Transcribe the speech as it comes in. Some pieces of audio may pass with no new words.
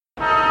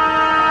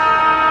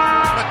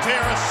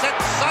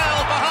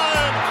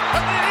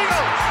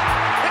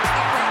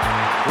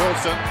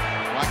Wilson,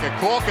 like a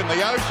cork in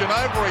the ocean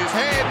over his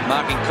head.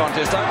 Marking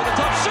contest over the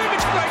top. Subic,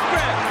 great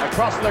grab.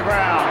 Across the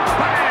ground.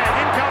 Bang!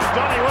 In comes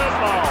Donny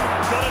Worsfold.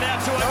 Got it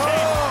out to a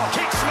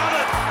kick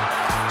smothered.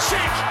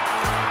 Check.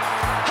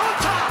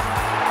 Hunter.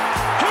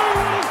 Who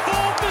would have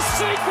thought the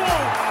sequel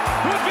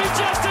would be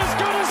just as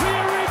good as the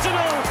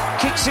original?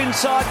 Kicks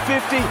inside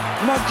 50.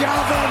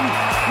 McGovern.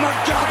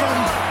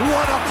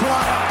 What a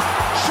player.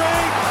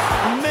 Sheik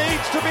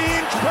needs to be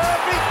inch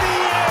perfect. He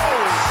is.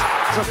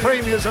 The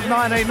premiers of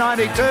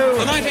 1992.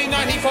 The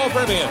 1994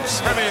 premiers.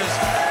 The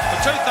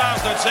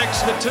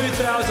 2006. The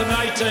 2018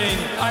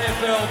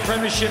 AFL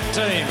Premiership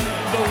team.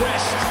 The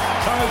West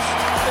Coast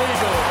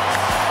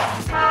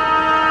Eagles.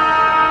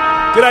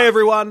 G'day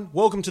everyone,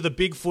 welcome to the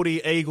Big Footy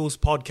Eagles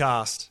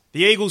podcast.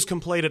 The Eagles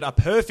completed a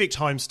perfect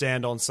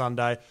homestand on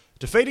Sunday,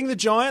 defeating the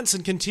Giants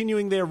and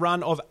continuing their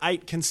run of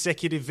 8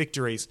 consecutive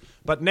victories.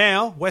 But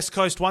now, West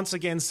Coast once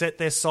again set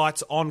their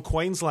sights on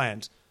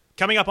Queensland.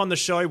 Coming up on the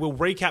show, we'll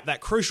recap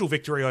that crucial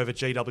victory over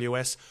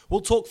GWS.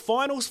 We'll talk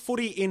finals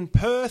footy in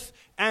Perth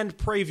and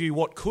preview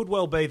what could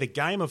well be the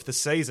game of the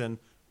season,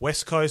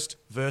 West Coast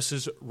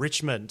versus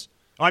Richmond.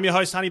 I'm your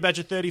host, Honey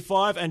Badger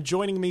 35, and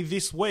joining me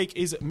this week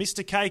is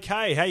Mr.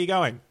 KK. How you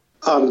going?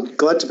 I'm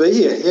glad to be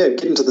here. Yeah,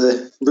 getting to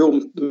the real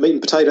meat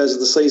and potatoes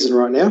of the season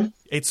right now.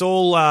 It's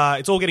all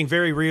getting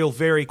very real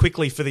very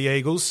quickly for the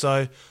Eagles, so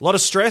a lot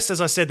of stress.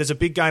 As I said, there's a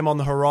big game on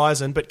the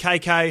horizon. But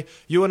KK,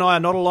 you and I are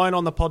not alone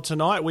on the pod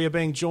tonight. We are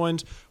being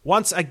joined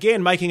once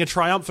again, making a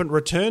triumphant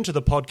return to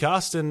the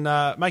podcast and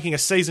making a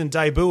season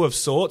debut of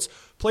sorts.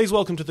 Please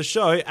welcome to the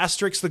show,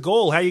 Asterix the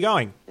Gaul. How are you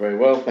going? Very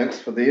well, thanks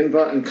for the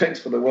invite and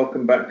thanks for the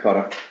welcome back,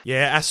 Cotter.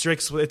 Yeah,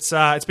 Asterix,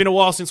 it's been a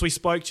while since we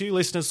spoke to you.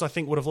 Listeners, I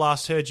think, would have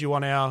last heard you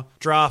on our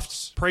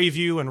draft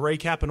preview and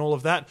recap and all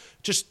of that.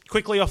 Just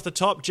quickly off the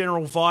top,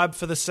 general vibe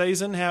for the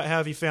season. How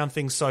have you found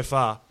things so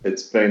far?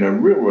 It's been a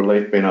real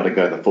relief being able to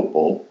go to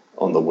football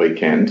on the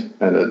weekend,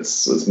 and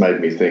it's made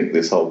me think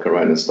this whole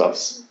Corona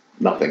stuff's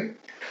nothing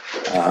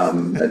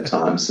at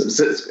times.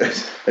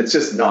 It's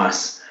just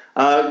nice.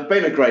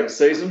 Been a great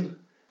season.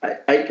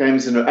 8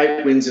 wins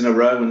in a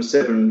row and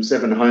seven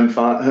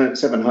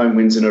home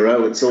wins in a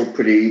row. It's all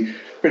pretty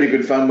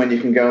good fun when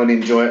you can go and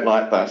enjoy it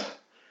like that.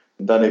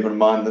 Don't even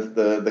mind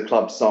the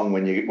club song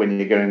when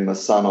you're getting the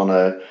sun on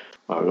it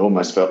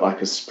almost felt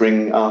like a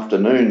spring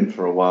afternoon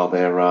for a while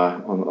there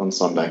on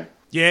Sunday.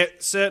 Yeah,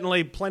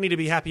 certainly plenty to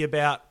be happy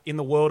about in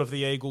the world of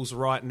the Eagles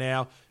right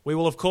now. We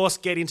will, of course,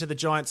 get into the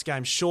Giants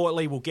game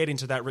shortly. We'll get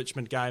into that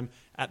Richmond game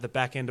at the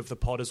back end of the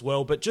pod as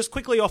well. But just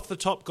quickly off the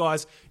top,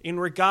 guys, in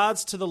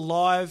regards to the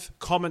live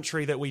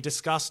commentary that we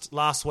discussed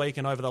last week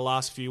and over the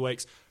last few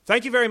weeks,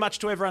 thank you very much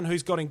to everyone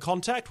who's got in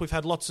contact. We've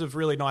had lots of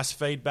really nice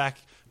feedback,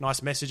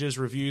 nice messages,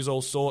 reviews,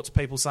 all sorts,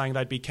 people saying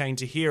they'd be keen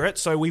to hear it.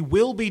 So we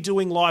will be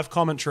doing live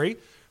commentary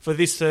for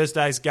this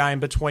Thursday's game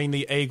between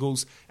the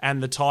Eagles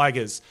and the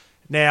Tigers.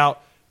 Now,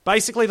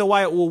 basically the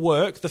way it will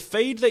work, the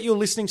feed that you're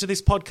listening to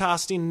this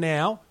podcast in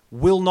now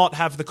will not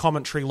have the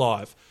commentary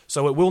live.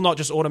 So it will not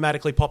just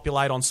automatically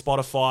populate on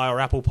Spotify or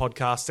Apple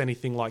Podcasts,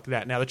 anything like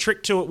that. Now, the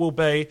trick to it will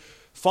be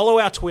follow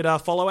our Twitter,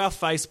 follow our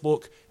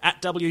Facebook,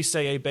 at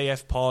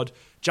WCEBF Pod.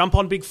 Jump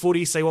on Big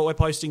Footy, see what we're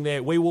posting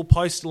there. We will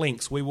post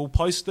links. We will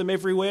post them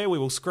everywhere. We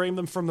will scream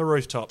them from the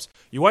rooftops.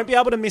 You won't be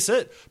able to miss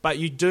it, but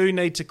you do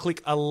need to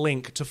click a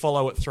link to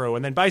follow it through.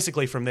 And then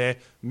basically from there,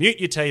 mute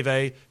your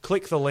TV,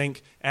 click the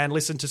link, and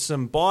listen to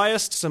some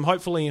biased, some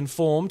hopefully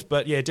informed,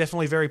 but yeah,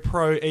 definitely very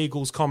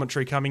pro-Eagles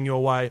commentary coming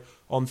your way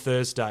on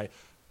Thursday.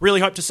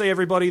 Really hope to see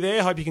everybody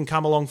there. Hope you can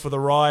come along for the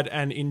ride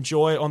and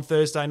enjoy on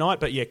Thursday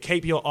night. But yeah,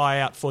 keep your eye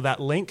out for that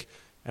link,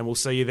 and we'll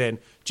see you then.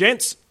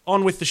 Gents,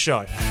 on with the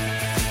show.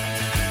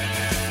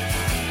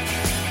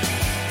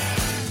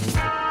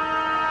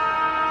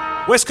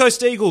 West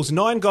Coast Eagles,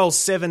 9 goals,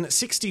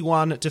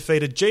 7-61,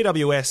 defeated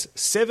GWS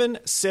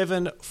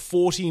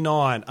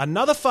 7-7-49.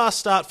 Another fast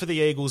start for the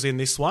Eagles in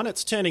this one.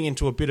 It's turning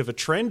into a bit of a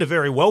trend, a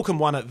very welcome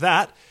one at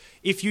that.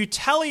 If you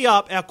tally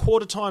up our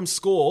quarter-time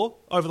score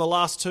over the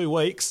last 2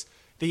 weeks,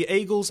 the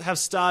Eagles have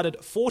started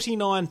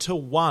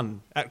 49-1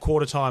 at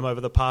quarter-time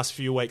over the past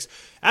few weeks.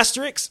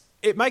 Asterix,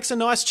 it makes a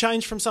nice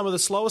change from some of the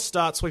slower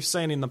starts we've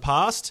seen in the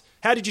past.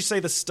 How did you see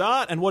the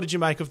start, and what did you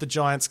make of the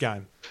Giants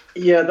game?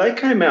 Yeah, they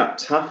came out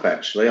tough,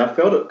 actually. I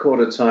felt at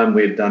quarter time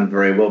we had done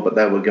very well, but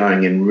they were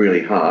going in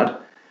really hard.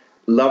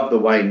 Love the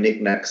way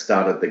Nick Nack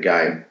started the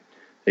game.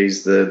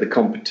 He's the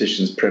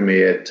competition's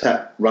premier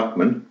tap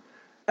ruckman,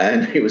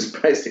 and he was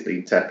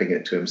basically tapping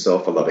it to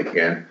himself a lot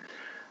again.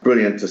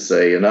 Brilliant to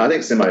see. And I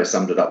think Simo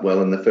summed it up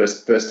well in the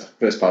first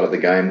part of the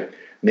game.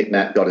 Nick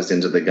Nack got us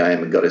into the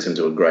game and got us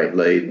into a great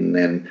lead, and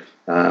then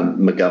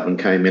McGovern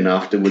came in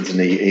afterwards and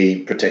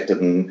he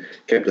protected and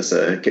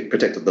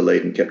protected the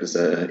lead and kept us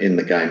in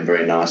the game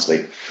very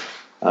nicely.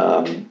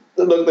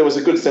 Look, there was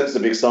a good sense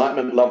of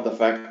excitement. Love the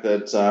fact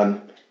that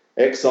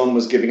Exxon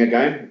was giving a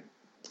game,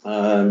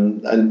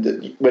 and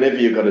whenever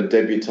you've got a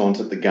debutant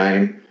at the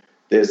game,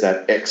 there's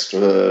that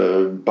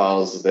extra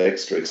buzz, the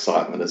extra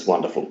excitement. It's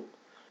wonderful.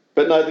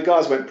 But no, the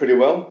guys went pretty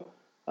well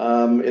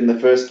in the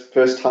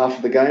first half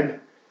of the game.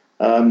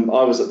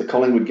 I was at the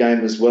Collingwood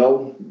game as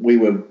well. We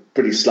were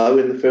pretty slow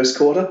in the first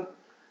quarter,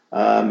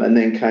 and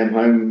then came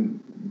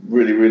home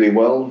really, really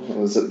well. I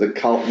was at the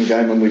Carlton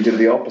game and we did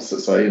the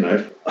opposite.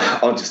 So,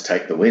 I'll just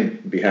take the win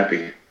and be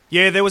happy.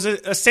 Yeah, there was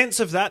a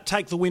sense of that,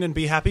 take the win and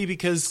be happy,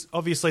 because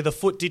obviously the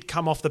foot did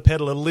come off the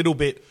pedal a little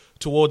bit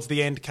towards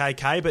the end,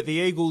 KK, but the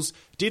Eagles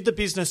did the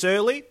business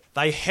early.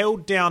 They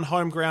held down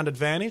home ground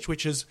advantage,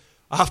 which is,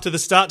 after the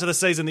start to the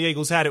season the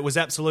Eagles had, it was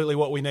absolutely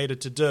what we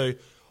needed to do.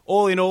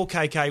 All in all,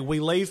 KK, we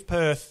leave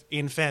Perth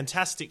in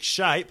fantastic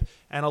shape,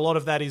 and a lot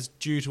of that is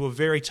due to a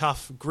very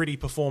tough, gritty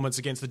performance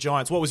against the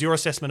Giants. What was your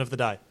assessment of the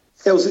day?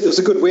 It was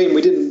a good win.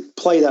 We didn't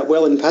play that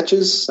well in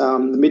patches. The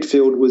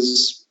midfield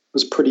was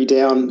pretty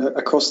down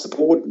across the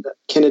board.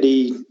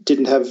 Kennedy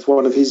didn't have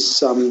one of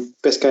his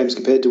best games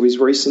compared to his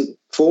recent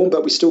form,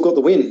 but we still got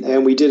the win,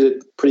 and we did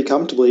it pretty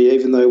comfortably,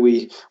 even though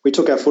we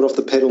took our foot off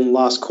the pedal in the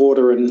last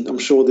quarter, and I'm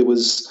sure there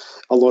was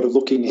a lot of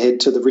looking ahead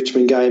to the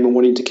Richmond game and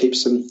wanting to keep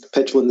some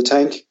petrol in the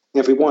tank.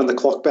 And if we wind the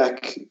clock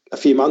back a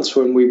few months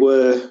when we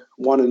were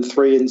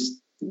 1-3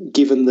 and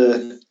given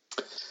the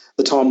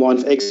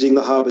timeline for exiting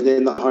the hub and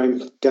then the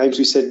home games,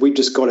 we said we've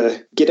just got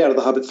to get out of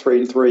the hub at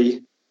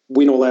 3-3,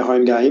 win all our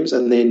home games,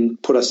 and then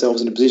put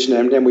ourselves in a position,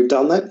 and we've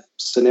done that.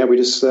 So now we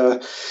just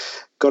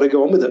got to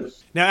go on with it.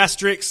 Now,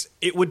 Asterix,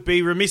 it would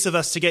be remiss of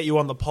us to get you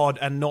on the pod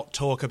and not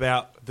talk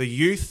about the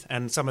youth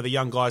and some of the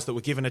young guys that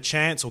were given a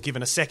chance or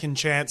given a second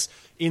chance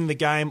in the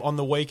game on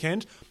the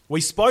weekend.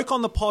 We spoke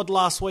on the pod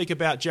last week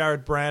about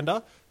Jared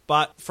Brander,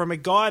 but from a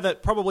guy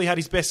that probably had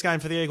his best game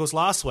for the Eagles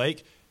last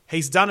week,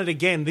 he's done it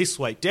again this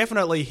week.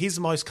 Definitely his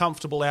most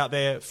comfortable out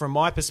there from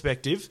my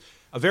perspective.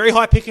 A very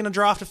high pick in a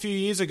draft a few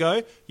years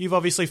ago. You've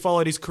obviously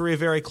followed his career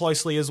very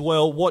closely as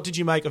well. What did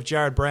you make of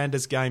Jared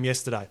Brander's game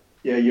yesterday?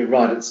 Yeah, you're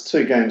right. It's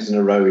 2 games in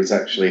a row he's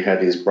actually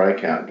had his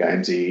breakout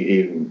games.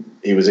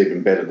 He was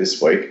even better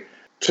this week.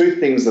 2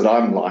 things that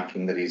I'm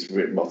liking that he's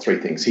written, well, 3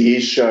 things. He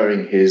is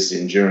showing his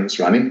endurance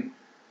running,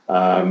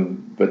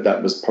 but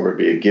that was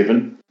probably a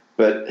given.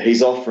 But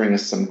he's offering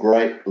us some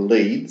great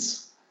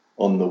leads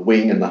on the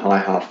wing and the high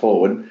half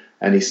forward,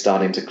 and he's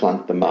starting to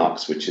clunk the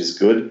marks, which is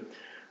good.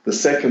 The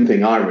second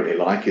thing I really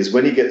like is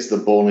when he gets the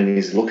ball and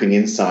he's looking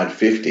inside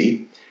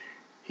 50,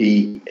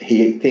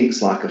 he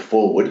thinks like a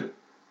forward.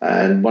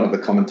 And one of the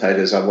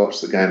commentators, I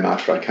watched the game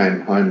after I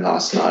came home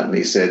last night, and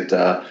he said,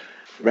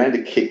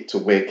 Brander kicked to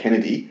where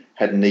Kennedy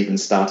hadn't even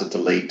started to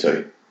lead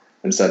to.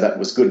 And so that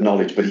was good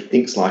knowledge, but he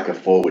thinks like a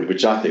forward,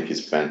 which I think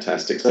is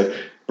fantastic. So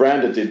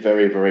Brander did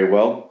very, very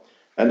well.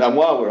 And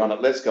while we're on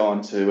it, let's go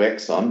on to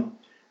Exxon.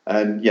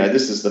 And,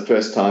 this is the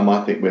first time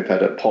I think we've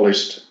had a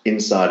polished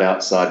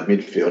inside-outside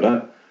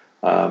midfielder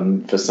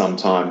for some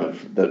time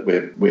that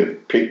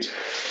we've picked.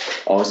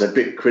 I was a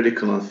bit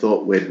critical and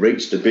thought we'd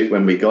reached a bit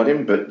when we got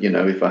him, but,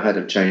 if I had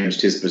have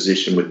changed his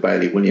position with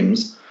Bailey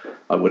Williams,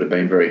 I would have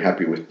been very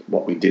happy with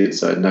what we did,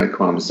 so no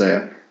qualms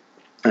there.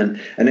 And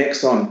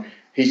Exxon,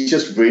 he's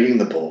just reading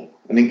the ball.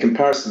 And in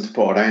comparison to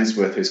Paul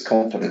Ainsworth, whose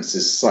confidence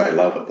is so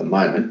low at the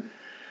moment,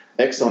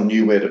 Exxon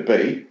knew where to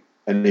be,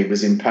 and he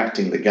was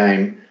impacting the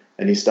game,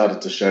 and he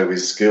started to show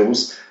his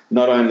skills,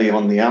 not only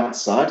on the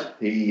outside.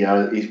 He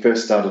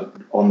first started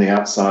on the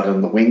outside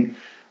on the wing,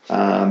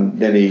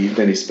 then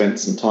he spent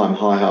some time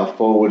high half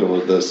forward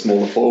or the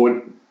smaller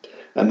forward,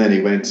 and then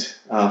he went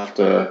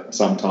after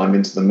some time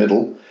into the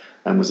middle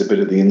and was a bit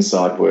of the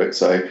inside work.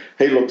 So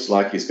he looks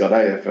like he's got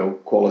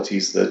AFL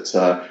qualities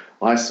that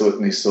I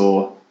certainly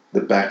saw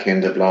the back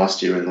end of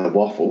last year in the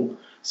Waffle.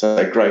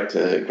 So great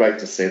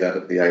to see that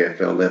at the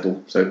AFL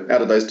level. So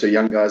out of those 2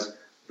 young guys,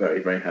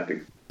 very, very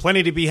happy.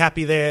 Plenty to be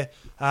happy there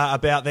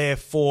about there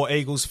for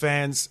Eagles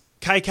fans.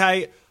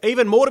 KK,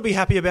 even more to be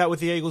happy about with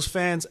the Eagles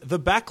fans, the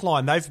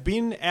backline. They've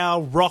been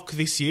our rock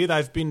this year.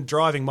 They've been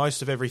driving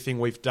most of everything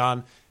we've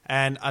done.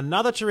 And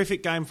another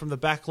terrific game from the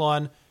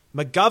backline.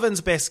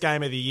 McGovern's best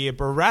game of the year.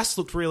 Barrass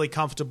looked really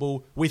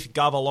comfortable with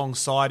Gov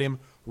alongside him.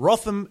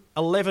 Rotham,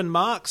 11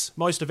 marks,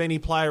 most of any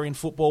player in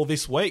football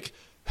this week.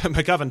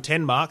 McGovern,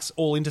 10 marks,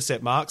 all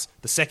intercept marks,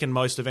 the second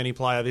most of any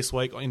player this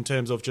week in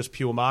terms of just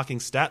pure marking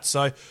stats.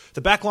 So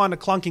the backline are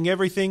clunking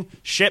everything.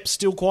 Shep's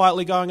still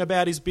quietly going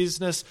about his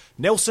business.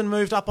 Nelson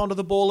moved up onto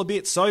the ball a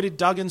bit. So did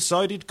Duggan.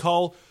 So did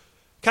Cole.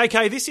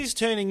 KK, this is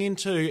turning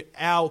into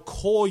our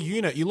core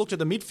unit. You looked at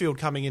the midfield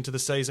coming into the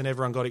season.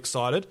 Everyone got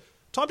excited.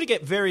 Time to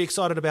get very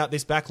excited about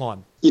this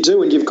backline. You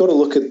do, and you've got to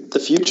look at the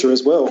future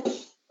as well.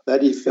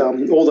 That if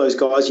all those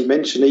guys you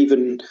mentioned,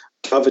 even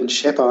Cove and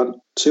Shep aren't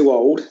too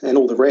old, and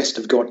all the rest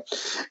have got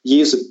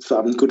years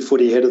of good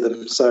footy ahead of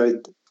them. So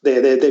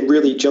they're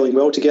really gelling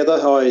well together.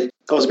 I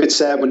was a bit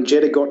sad when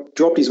Jetta got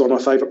dropped. He's one of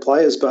my favourite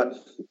players, but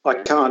I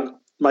can't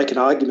make an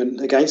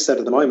argument against that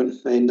at the moment.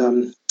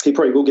 And he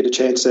probably will get a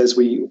chance as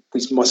we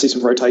might see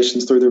some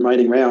rotations through the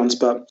remaining rounds.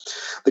 But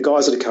the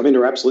guys that have come in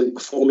are absolutely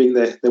performing.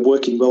 They're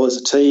working well as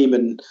a team,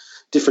 and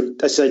different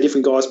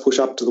guys push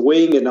up to the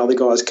wing and other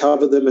guys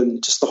cover them,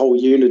 and just the whole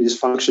unit is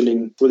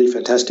functioning really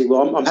fantastic.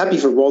 Well, I'm happy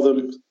for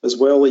Rotham as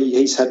well.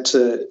 He's had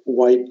to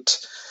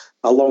wait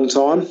a long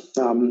time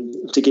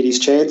to get his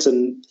chance,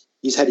 and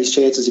he's had his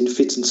chances in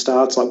fits and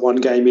starts, like one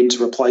game in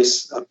to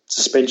replace a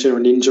suspension or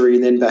an injury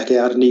and then back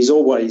out, and he's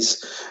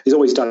always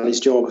done his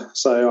job.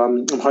 So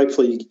I'm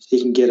hopefully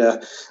he can get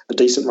a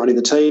decent run in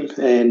the team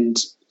and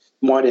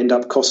might end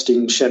up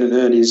costing Shannon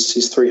Hurn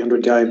his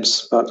 300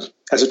 games. But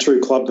as a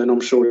true clubman, I'm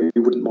sure he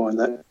wouldn't mind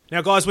that.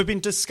 Now, guys, we've been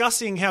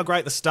discussing how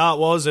great the start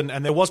was, and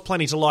there was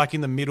plenty to like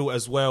in the middle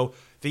as well.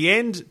 The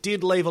end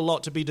did leave a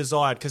lot to be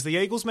desired because the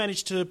Eagles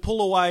managed to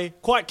pull away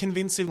quite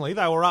convincingly.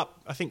 They were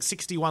up, I think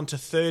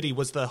 61-30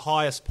 was the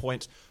highest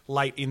point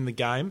late in the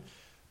game.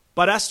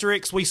 But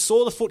Asterix, we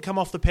saw the foot come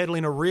off the pedal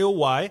in a real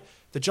way.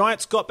 The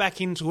Giants got back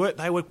into it.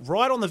 They were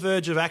right on the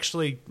verge of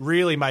actually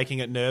really making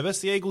it nervous.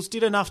 The Eagles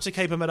did enough to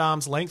keep them at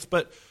arm's length,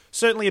 but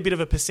certainly a bit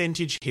of a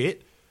percentage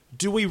hit.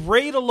 Do we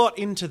read a lot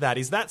into that?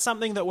 Is that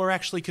something that we're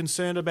actually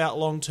concerned about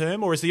long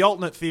term, or is the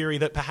alternate theory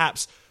that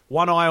perhaps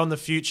one eye on the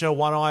future,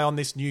 one eye on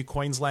this new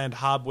Queensland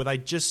hub, were they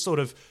just sort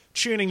of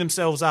tuning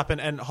themselves up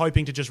and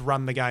hoping to just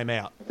run the game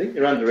out? I think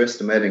you're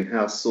underestimating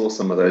how sore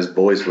some of those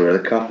boys were,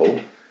 a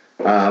couple.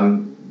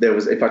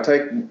 If I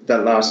take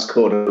that last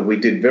quarter, we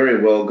did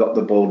very well, got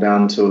the ball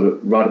down to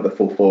right at the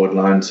full forward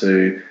line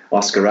to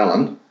Oscar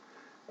Allen.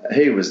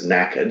 He was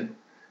knackered,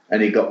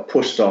 and he got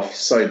pushed off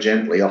so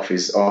gently off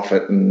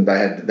it, and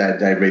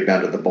they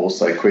rebounded the ball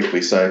so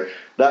quickly. So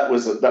that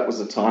was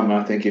a time.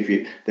 I think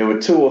there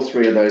were 2 or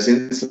 3 of those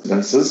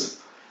incidences,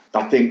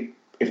 I think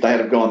if they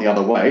had gone the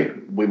other way,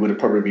 we would have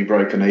probably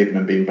broken even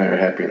and been very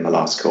happy in the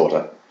last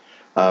quarter.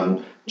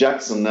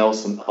 Jackson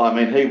Nelson, I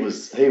mean, he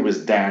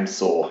was damn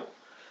sore.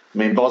 I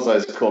mean,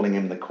 Bozzo's calling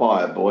him the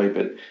choir boy,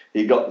 but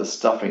he got the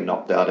stuffing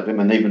knocked out of him,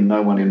 and even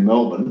no one in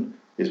Melbourne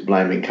is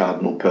blaming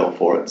Cardinal Pell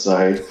for it.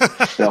 So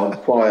the old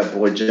choir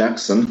boy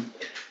Jackson,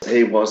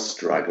 he was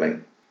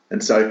struggling.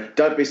 And so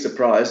don't be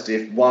surprised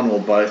if one or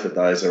both of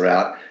those are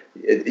out.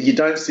 You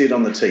don't see it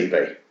on the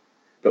TV,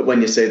 but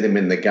when you see them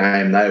in the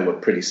game, they were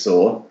pretty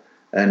sore.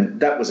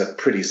 And that was a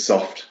pretty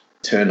soft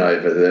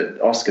turnover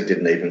that Oscar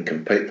didn't even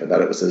compete for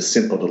that. It was a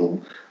simple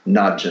little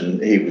nudge,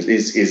 and he was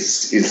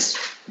his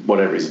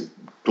whatever his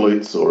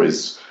glutes or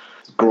his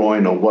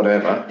groin or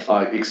whatever,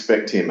 I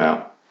expect him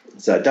out.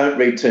 So don't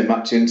read too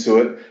much into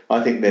it.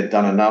 I think they'd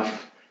done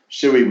enough.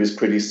 Shuey was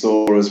pretty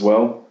sore as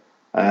well,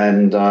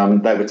 and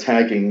they were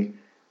tagging.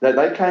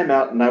 They came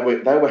out and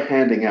they were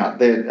handing out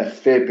there a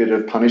fair bit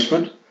of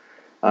punishment.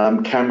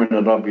 Cameron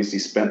had obviously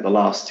spent the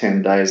last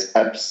 10 days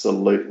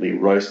absolutely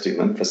roasting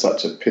them for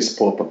such a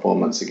piss-poor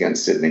performance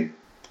against Sydney.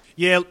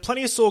 Yeah,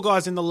 plenty of sore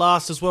guys in the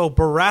last as well.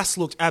 Barrass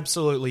looked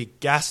absolutely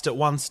gassed at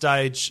one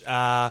stage.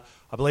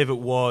 I believe it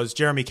was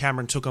Jeremy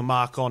Cameron took a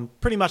mark on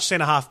pretty much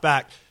centre-half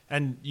back,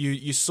 and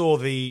you saw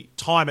the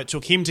time it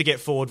took him to get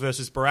forward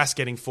versus Barrass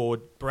getting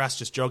forward. Barrass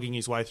just jogging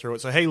his way through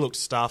it, so he looked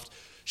stuffed.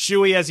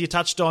 Shuey, as you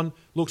touched on,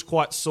 looked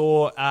quite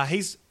sore.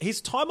 His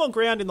time on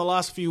ground in the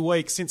last few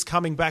weeks since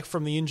coming back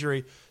from the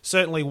injury,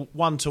 certainly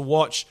one to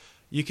watch.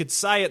 You could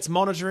say it's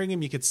monitoring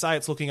him, you could say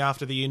it's looking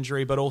after the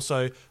injury, but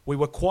also we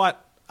were quite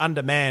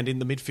undermanned in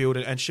the midfield,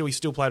 and Shuey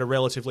still played a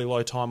relatively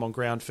low time on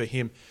ground for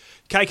him.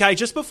 KK,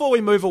 just before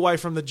we move away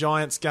from the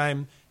Giants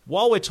game,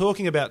 while we're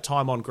talking about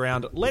time on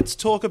ground, let's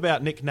talk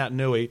about Nick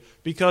Naitanui,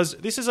 because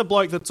this is a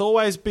bloke that's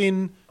always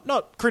been,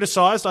 not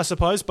criticised, I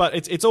suppose, but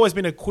it's always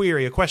been a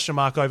query, a question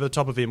mark over the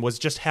top of him, was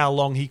just how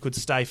long he could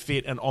stay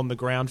fit and on the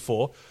ground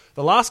for.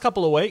 The last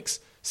couple of weeks,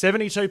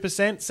 72%,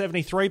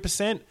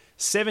 73%,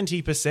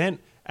 70%,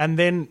 and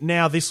then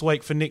now this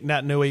week for Nick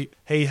Naitanui,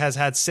 he has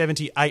had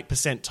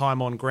 78%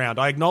 time on ground.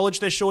 I acknowledge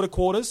they're shorter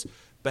quarters,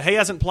 but he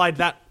hasn't played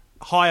that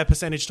higher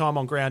percentage time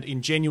on ground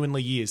in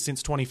genuinely years,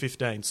 since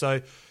 2015.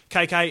 So,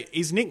 KK,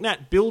 is Nick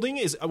Nat building?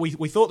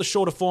 We thought the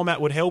shorter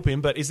format would help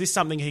him, but is this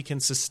something he can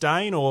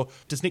sustain, or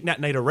does Nick Nat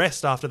need a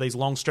rest after these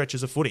long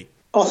stretches of footy?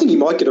 I think he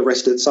might get a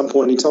rest at some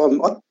point in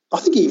time. I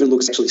think he even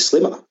looks actually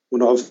slimmer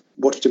when I've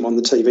watched him on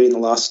the TV in the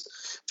last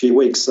few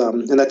weeks,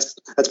 and that's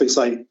been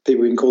something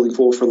people have been calling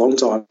for a long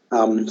time,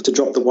 to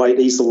drop the weight,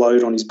 ease the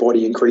load on his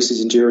body, increase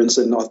his endurance,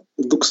 and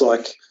it looks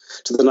like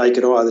to the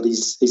naked eye that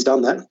he's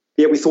done that.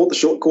 Yeah, we thought the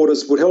short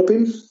quarters would help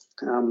him,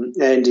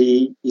 and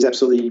he's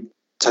absolutely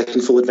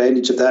taken full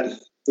advantage of that.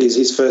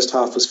 His first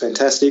half was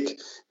fantastic. It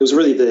was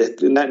really the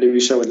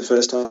Naitanui show in the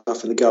first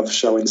half and the Gov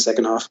show in the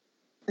second half,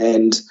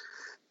 and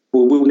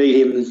we'll need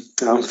him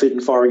fit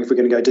and firing if we're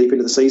going to go deep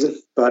into the season.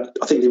 But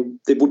I think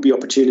there would be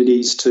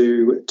opportunities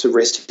to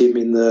rest him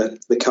in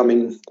the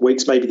coming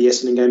weeks. Maybe the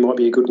Essendon game might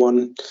be a good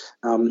one.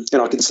 And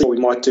I can see what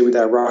we might do with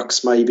our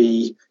rucks.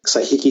 Maybe,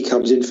 say, Hickey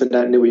comes in for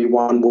Naitanui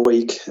 1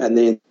 week, and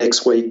then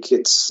next week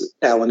it's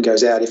Allen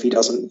goes out if he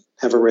doesn't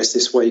have a rest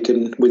this week,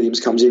 and Williams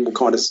comes in. We'll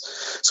kind of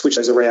switch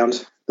those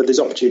around. But there's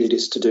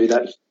opportunities to do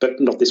that, but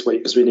not this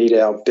week because we need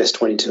our best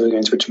 22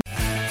 against Richmond.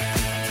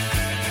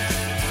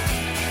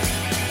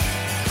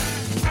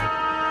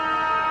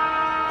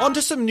 On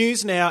to some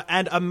news now,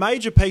 and a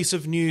major piece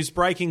of news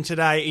breaking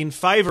today in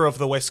favour of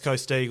the West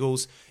Coast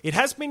Eagles. It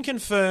has been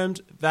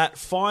confirmed that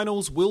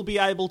finals will be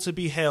able to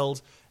be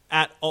held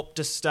at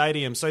Optus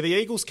Stadium. So the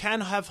Eagles can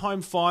have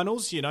home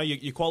finals, you know,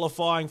 your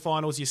qualifying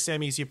finals, your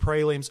semis, your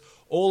prelims,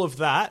 all of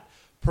that.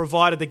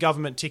 provided the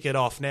government tick it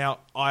off. Now,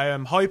 I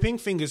am hoping,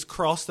 fingers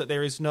crossed, that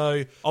there is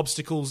no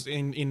obstacles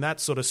in that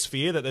sort of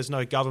sphere, that there's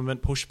no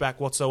government pushback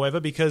whatsoever,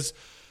 because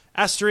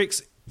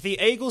Asterix, the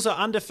Eagles are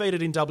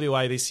undefeated in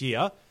WA this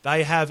year.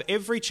 They have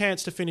every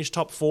chance to finish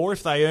top 4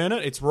 if they earn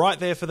it. It's right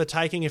there for the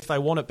taking if they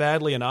want it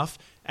badly enough.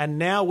 And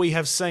now we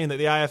have seen that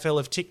the AFL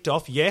have ticked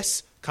off,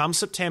 yes, come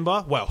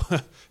September, well,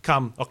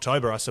 come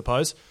October, I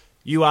suppose,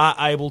 you are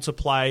able to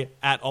play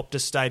at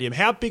Optus Stadium.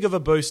 How big of a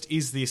boost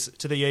is this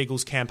to the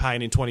Eagles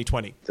campaign in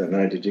 2020? Don't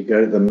know, did you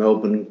go to the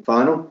Melbourne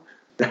final?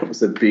 That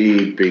was a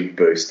big, big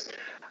boost.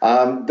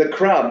 The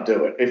crowd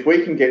do it. If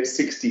we can get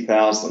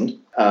 60,000,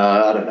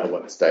 I don't know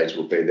what stage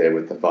will be there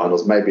with the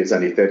finals. Maybe it's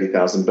only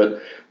 30,000,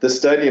 but the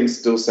stadium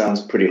still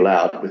sounds pretty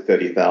loud with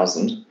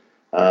 30,000.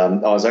 I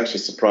was actually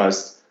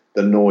surprised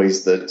the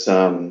noise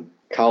that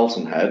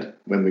Carlton had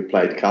when we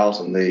played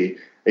Carlton. The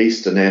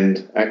eastern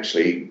end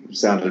actually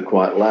sounded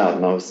quite loud,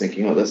 and I was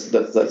thinking, oh,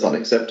 that's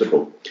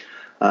unacceptable.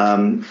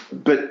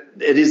 But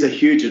it is a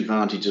huge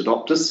advantage at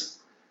Optus.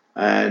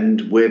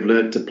 And we've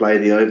learnt to play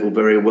the Oval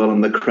very well,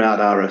 and the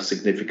crowd are a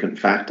significant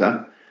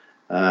factor.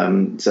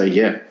 So,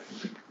 yeah.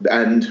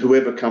 And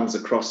whoever comes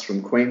across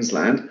from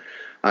Queensland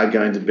are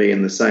going to be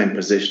in the same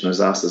position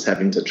as us as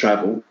having to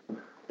travel.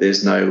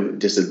 There's no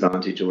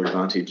disadvantage or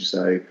advantage,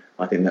 so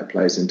I think that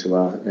plays into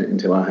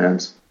our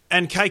hands.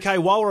 And KK,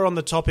 while we're on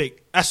the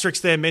topic,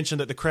 Asterix there mentioned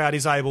that the crowd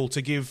is able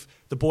to give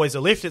the boys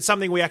a lift. It's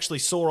something we actually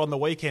saw on the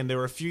weekend. There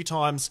were a few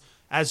times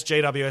as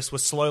GWS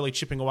was slowly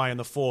chipping away in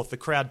the fourth, the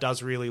crowd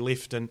does really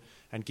lift and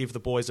give the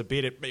boys a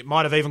bit. It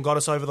might have even got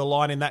us over the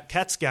line in that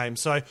Cats game.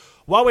 So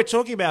while we're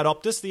talking about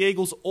Optus, the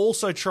Eagles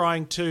also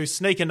trying to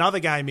sneak another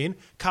game in,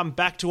 come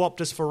back to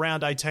Optus for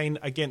round 18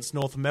 against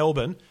North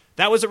Melbourne.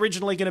 That was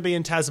originally going to be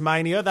in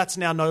Tasmania. That's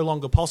now no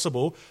longer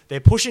possible. They're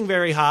pushing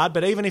very hard,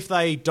 but even if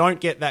they don't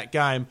get that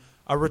game,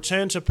 a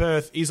return to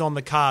Perth is on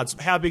the cards.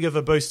 How big of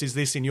a boost is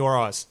this in your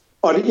eyes?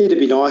 It'd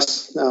be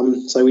nice.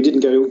 So we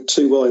didn't go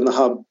too well in the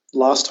hub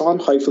last time.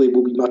 Hopefully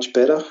we'll be much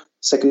better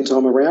second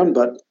time around,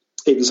 but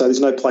even so, there's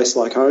no place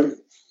like home.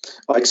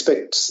 I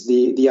expect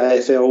the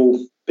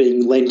AFL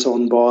being lent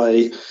on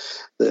by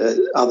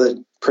the other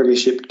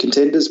premiership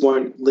contenders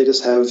won't let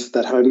us have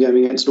that home game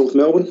against North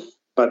Melbourne,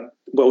 but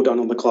well done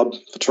on the club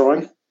for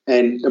trying.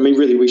 And, I mean,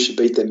 really we should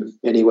beat them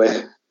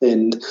anywhere.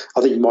 And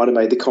I think you might have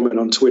made the comment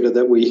on Twitter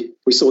that we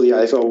saw the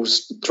AFL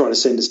was trying to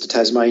send us to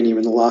Tasmania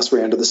in the last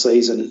round of the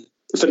season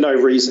for no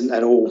reason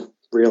at all,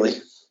 really.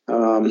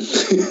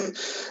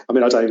 I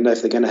mean, I don't even know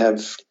if they're going to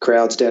have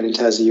crowds down in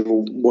Tassie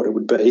or what it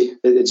would be.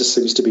 It just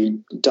seems to be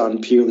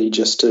done purely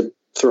just to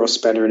throw a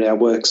spanner in our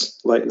works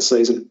late in the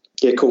season.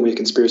 Yeah, call me a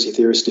conspiracy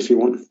theorist if you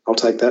want. I'll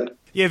take that.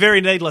 Yeah,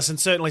 very needless, and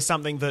certainly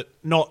something that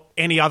not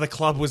any other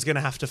club was going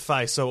to have to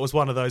face. So it was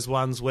one of those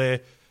ones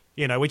where,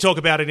 you know, we talk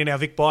about it in our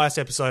Vic Bias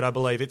episode, I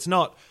believe. It's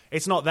not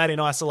that in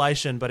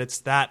isolation, but it's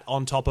that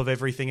on top of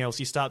everything else.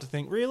 You start to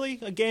think, really?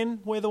 Again,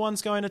 we're the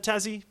ones going to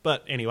Tassie?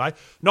 But anyway,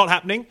 not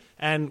happening.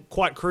 And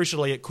quite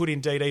crucially, it could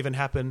indeed even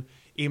happen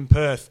in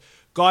Perth.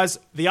 Guys,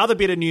 the other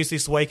bit of news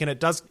this week, and it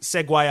does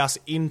segue us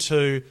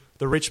into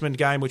the Richmond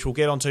game, which we'll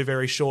get onto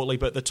very shortly,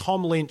 but the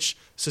Tom Lynch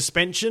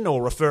suspension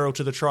or referral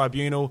to the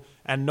tribunal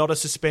and not a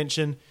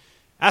suspension.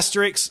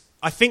 Asterix,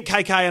 I think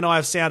KK and I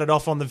have sounded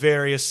off on the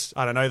various,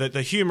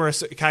 the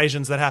humorous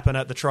occasions that happen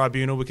at the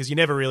tribunal, because you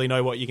never really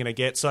know what you're going to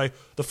get. So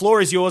the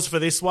floor is yours for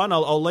this one.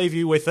 I'll leave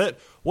you with it.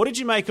 What did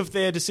you make of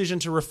their decision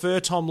to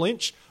refer Tom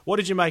Lynch? What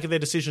did you make of their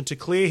decision to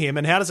clear him?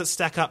 And how does it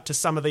stack up to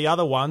some of the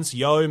other ones,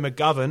 Yeo,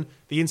 McGovern,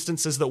 the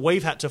instances that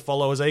we've had to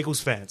follow as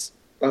Eagles fans?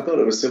 I thought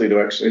it was silly to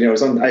actually, it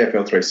was on AFL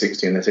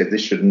 360 and they said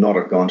this should not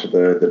have gone to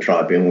the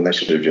tribunal. They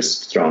should have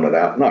just thrown it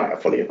out. No, I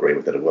fully agree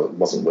with it. It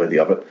wasn't worthy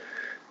of it.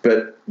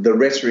 But the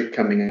rhetoric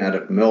coming out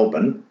of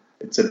Melbourne,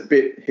 it's a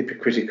bit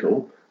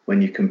hypocritical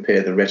when you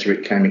compare the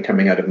rhetoric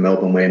coming out of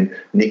Melbourne when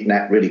Nick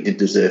Nat really did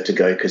deserve to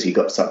go because he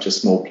got such a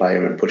small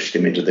player and pushed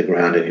him into the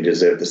ground and he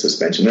deserved the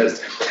suspension.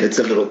 It's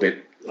a little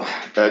bit,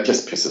 it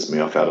just pisses me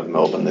off out of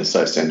Melbourne. They're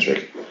so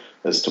centric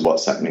as to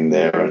what's happening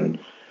there, and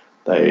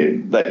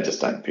they just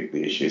don't pick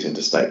the issues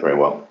interstate very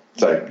well.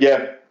 So,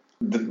 yeah,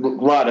 the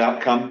right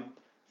outcome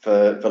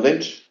for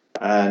Lynch.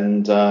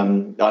 And I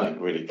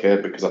don't really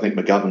care because I think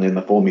McGovern, in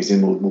the form he's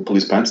in, will pull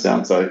his pants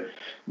down. So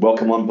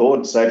welcome on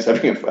board. Saves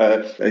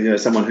having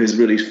someone who's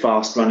really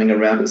fast running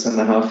around at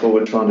centre half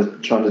forward trying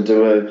to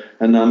do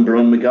a number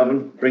on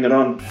McGovern. Bring it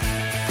on.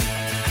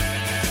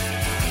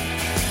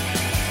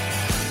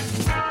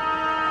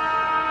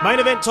 Main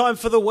event time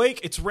for the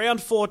week. It's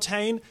round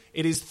 14.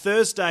 It is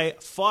Thursday,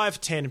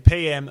 5:10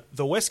 p.m.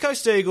 The West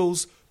Coast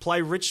Eagles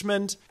play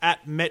Richmond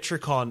at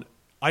Metricon.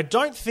 I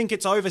don't think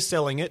it's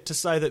overselling it to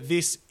say that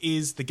this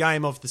is the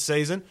game of the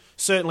season.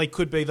 Certainly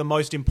could be the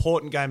most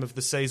important game of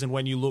the season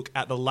when you look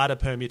at the ladder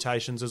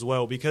permutations as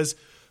well. Because,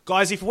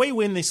 guys, if we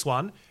win this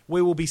one,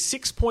 we will be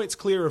 6 points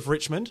clear of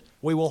Richmond.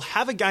 We will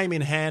have a game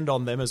in hand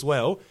on them as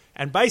well.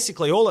 And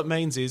basically all it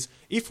means is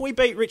if we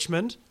beat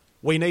Richmond,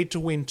 we need to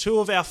win 2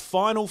 of our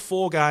final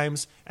 4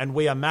 games and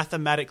we are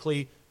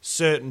mathematically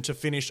certain to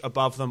finish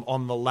above them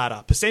on the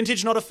ladder.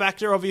 Percentage not a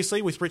factor,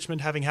 obviously, with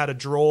Richmond having had a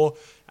draw.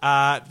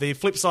 The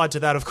flip side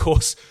to that, of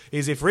course,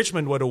 is if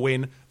Richmond were to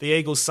win, the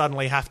Eagles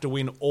suddenly have to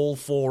win all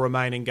 4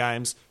 remaining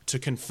games to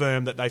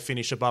confirm that they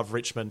finish above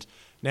Richmond.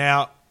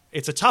 Now,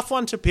 it's a tough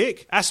one to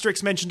pick.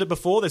 Asterix mentioned it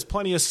before. There's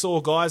plenty of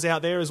sore guys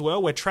out there as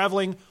well. We're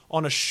travelling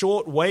on a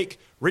short week.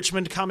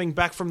 Richmond coming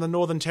back from the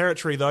Northern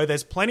Territory, though.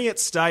 There's plenty at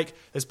stake.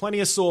 There's plenty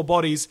of sore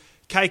bodies.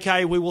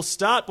 KK, we will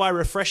start by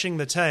refreshing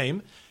the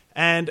team.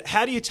 And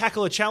how do you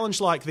tackle a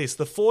challenge like this?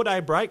 The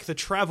 4-day break, the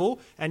travel,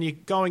 and you're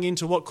going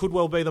into what could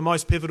well be the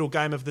most pivotal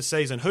game of the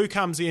season. Who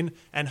comes in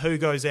and who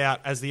goes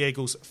out as the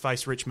Eagles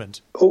face Richmond?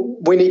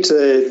 We need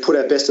to put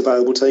our best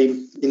available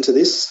team into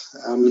this.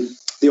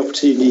 The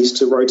opportunities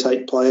to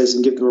rotate players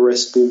and give them a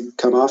rest will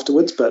come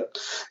afterwards. But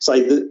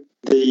say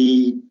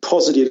the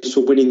positives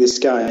for winning this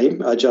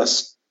game are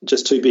just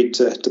too big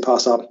to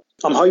pass up.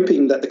 I'm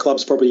hoping that the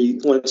club's probably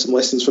learned some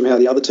lessons from how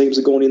the other teams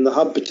have gone in the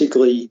hub,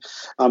 particularly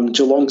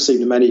Geelong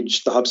seemed to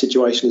manage the hub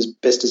situation as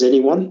best as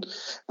anyone.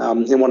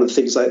 And one of the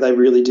things they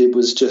really did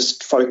was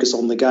just focus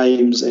on the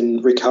games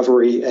and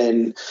recovery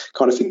and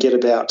kind of forget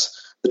about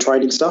the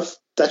training stuff.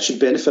 That should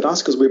benefit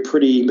us because we're a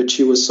pretty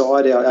mature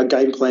side. Our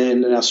game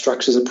plan and our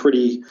structures are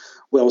pretty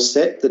well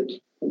set that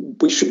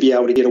we should be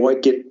able to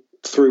get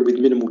through with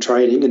minimal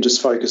training and just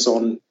focus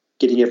on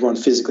getting everyone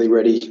physically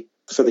ready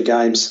for the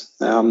games.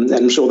 And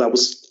I'm sure that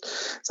was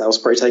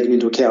probably taken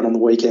into account on the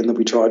weekend that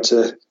we tried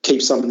to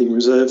keep something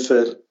reserved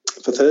for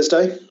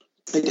Thursday.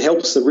 It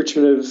helps that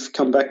Richmond have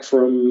come back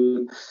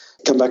from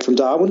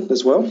Darwin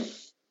as well.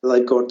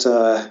 They've got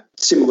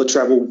similar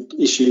travel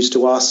issues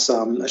to us,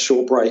 a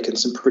short break and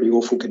some pretty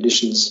awful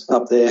conditions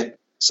up there.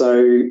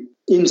 So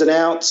ins and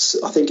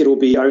outs, I think it'll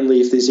be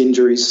only if there's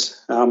injuries,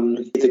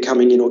 either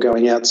coming in or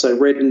going out. So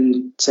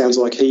Redden sounds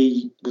like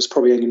he was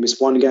probably only going to miss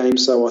 1 game,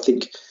 so I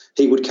think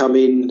he would come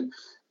in.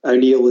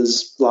 O'Neill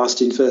is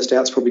last in, first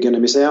out, is probably going to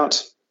miss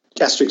out.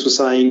 Asterix was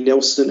saying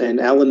Nelson and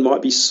Allen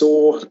might be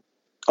sore.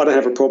 I don't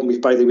have a problem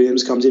if Bailey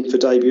Williams comes in for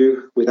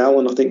debut with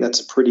Allen. I think that's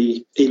a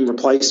pretty even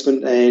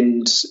replacement.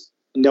 And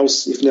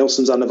if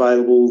Nelson's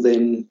unavailable,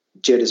 then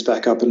Jed is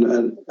back up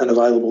and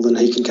available, then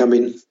he can come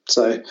in.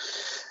 So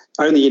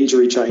only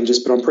injury changes,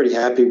 but I'm pretty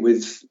happy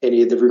with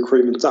any of the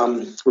recruitment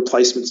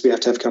replacements we have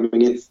to have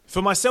coming in.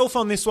 For myself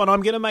on this one,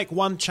 I'm going to make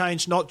one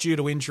change not due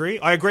to injury.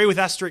 I agree with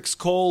Asterix's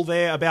call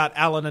there about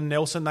Allen and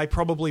Nelson. They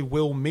probably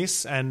will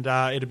miss, and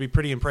it'd be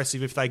pretty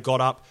impressive if they got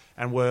up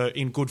and were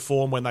in good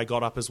form when they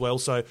got up as well.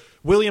 So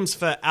Williams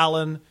for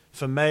Allen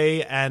for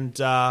me and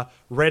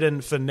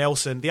Redden for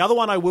Nelson. The other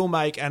one I will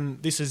make,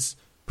 and this is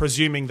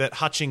presuming that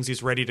Hutchings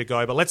is ready to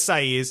go, but let's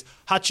say he is,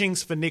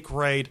 Hutchings for Nick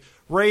Reid.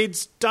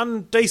 Reid's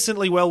done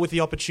decently well with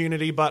the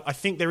opportunity, but I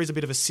think there is a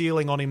bit of a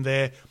ceiling on him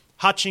there.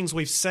 Hutchings,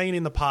 we've seen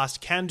in the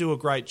past, can do a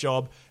great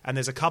job, and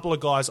there's a couple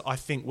of guys I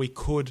think we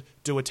could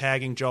do a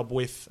tagging job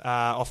with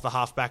off the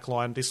half-back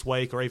line this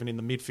week or even in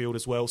the midfield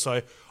as well.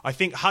 So I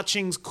think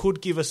Hutchings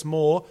could give us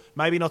more,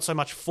 maybe not so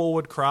much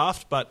forward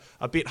craft, but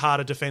a bit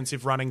harder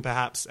defensive running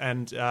perhaps,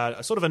 and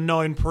sort of a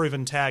known,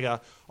 proven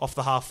tagger off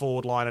the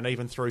half-forward line and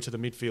even through to the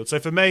midfield. So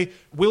for me,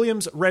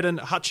 Williams, Redden,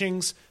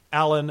 Hutchings,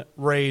 Allen,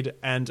 Reid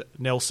and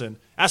Nelson.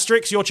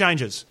 Asterix, your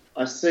changes.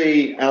 I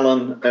see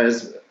Allen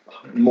as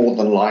more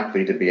than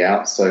likely to be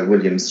out, so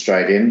Williams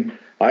straight in.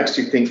 I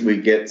actually think we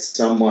get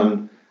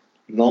someone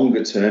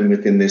longer term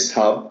within this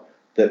hub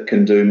that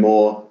can do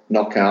more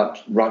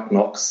knockout, ruck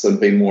knocks and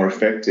be more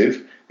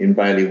effective in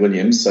Bailey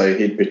Williams. So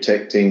he'd be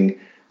protecting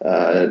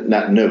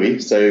Nat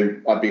Nui. So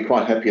I'd be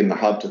quite happy in the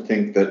hub to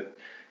think that,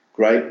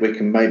 great, we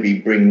can maybe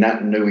bring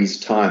Nat Nui's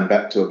time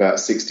back to about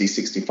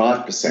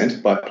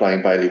 60-65% by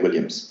playing Bailey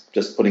Williams.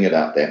 Just putting it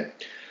out there.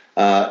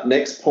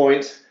 Next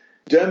point,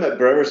 Dermot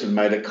Brereton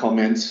made a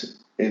comment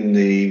in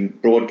the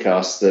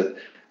broadcast that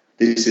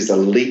this is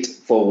elite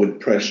forward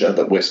pressure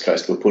that West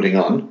Coast were putting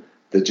on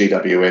the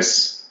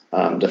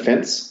GWS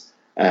defence,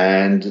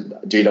 and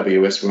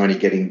GWS were only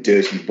getting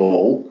dirty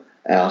ball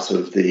out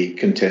of the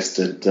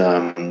contested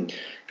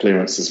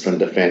clearances from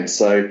defence.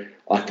 So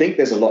I think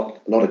there's a lot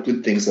of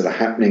good things that are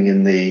happening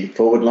in the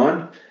forward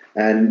line,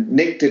 and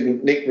Nick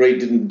Reid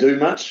didn't do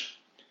much,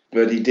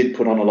 but he did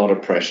put on a lot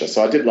of pressure.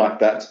 So I did like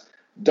that.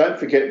 Don't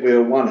forget we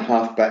were 1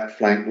 half-back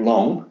flank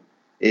long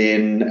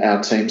in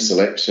our team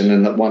selection,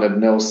 and that one of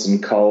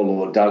Nelson, Cole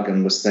or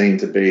Duggan was seen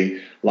to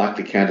be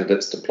likely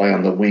candidates to play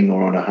on the wing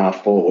or on a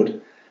half forward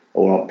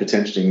or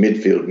potentially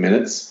midfield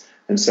minutes.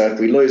 And so if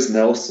we lose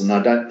Nelson,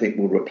 I don't think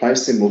we'll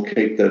replace him. We'll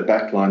keep the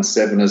backline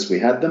 7 as we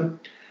had them.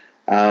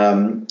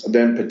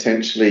 Then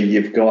potentially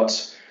you've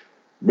got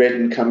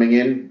Redden coming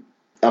in.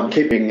 I'm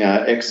keeping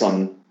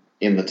Exxon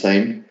in the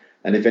team,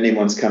 and if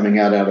anyone's coming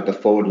out of the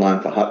forward line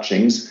for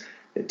Hutchings,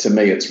 to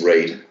me, it's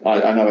Reid.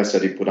 I know I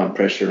said he put on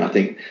pressure, and I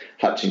think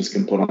Hutchings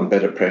can put on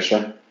better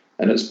pressure.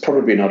 And it's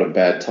probably not a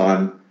bad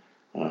time.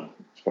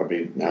 It's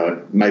probably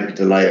maybe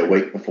delay a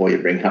week before you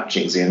bring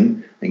Hutchings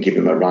in and give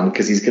him a run,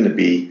 because he's going to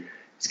be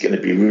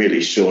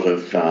really short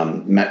of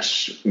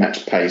match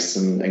pace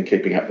and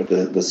keeping up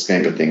with the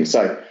scheme of things.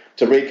 So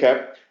to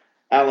recap,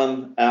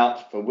 Allen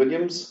out for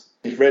Williams,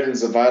 If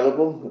Redden's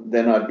available,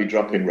 then I'd be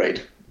dropping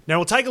Reid. Now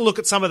we'll take a look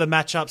at some of the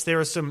matchups. There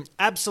are some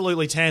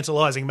absolutely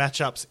tantalising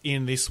matchups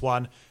in this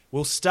one.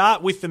 We'll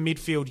start with the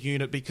midfield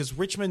unit because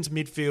Richmond's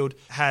midfield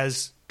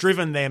has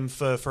driven them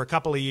for a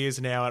couple of years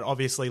now, and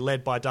obviously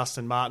led by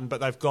Dustin Martin, but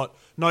they've got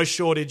no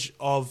shortage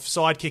of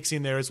sidekicks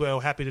in there as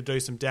well, happy to do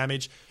some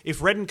damage.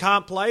 If Redden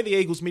can't play, the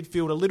Eagles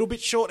midfield a little bit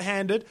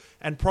short-handed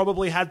and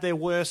probably had their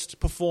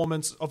worst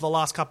performance of the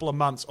last couple of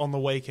months on the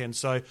weekend.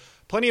 So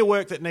plenty of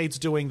work that needs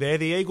doing there.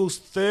 The Eagles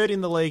third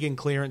in the league in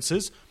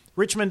clearances.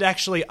 Richmond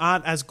actually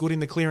aren't as good in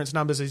the clearance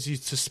numbers as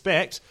you'd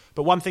suspect,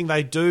 but one thing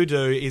they do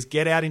is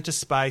get out into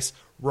space,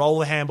 roll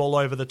the handball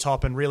over the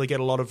top and really get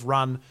a lot of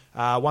run.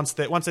 Once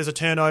there's a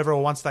turnover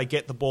or once they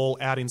get the ball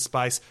out in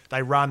space,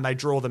 they run, they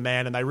draw the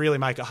man, and they really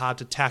make it hard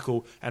to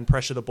tackle and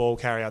pressure the ball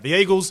carrier. The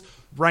Eagles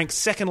rank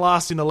second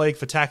last in the league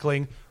for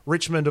tackling.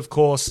 Richmond, of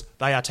course,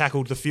 they are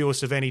tackled the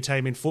fewest of any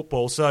team in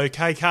football. So,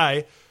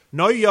 KK,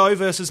 no Yeo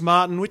versus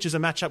Martin, which is a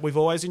matchup we've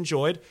always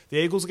enjoyed. The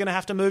Eagles are going to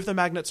have to move the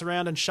magnets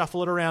around and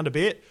shuffle it around a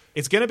bit.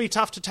 It's going to be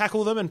tough to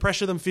tackle them and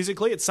pressure them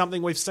physically. It's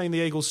something we've seen the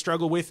Eagles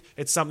struggle with.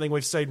 It's something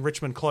we've seen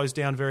Richmond close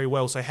down very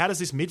well. So how does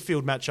this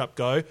midfield matchup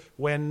go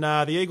when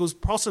the Eagles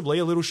possibly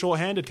a little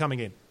short-handed coming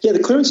in? Yeah,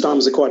 the clearance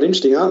numbers are quite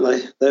interesting, aren't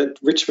they? That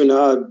Richmond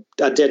are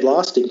dead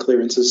last in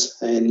clearances,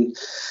 and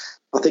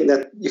I think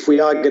that if we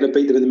are going to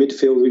beat them in the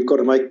midfield, we've got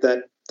to make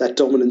that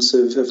dominance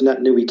of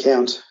Nat Nui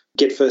count,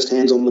 get first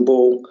hands on the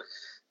ball,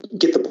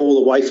 get the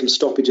ball away from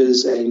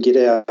stoppages and get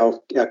our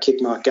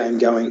kick mark game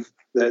going.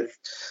 That,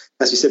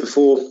 as you said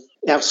before,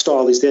 our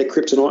style is their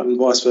kryptonite and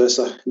vice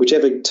versa.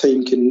 Whichever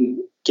team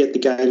can get the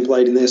game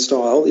played in their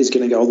style is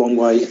going to go a long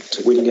way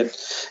to winning it.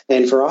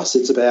 And for us,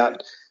 it's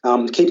about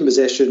keeping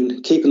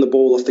possession, keeping the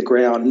ball off the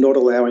ground, not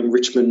allowing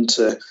Richmond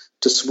to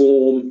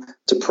swarm,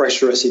 to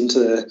pressure us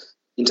into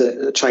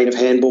a chain of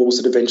handballs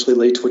that eventually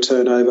lead to a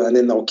turnover, and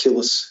then they'll kill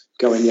us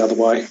going the other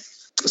way.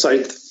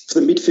 So for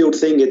the midfield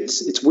thing,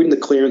 it's win the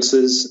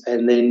clearances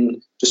and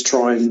then just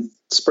try and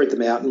spread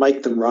them out and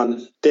make them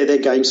run. Their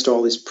game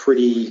style is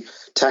pretty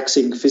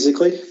taxing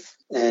physically,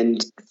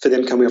 and for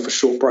them coming off a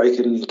short break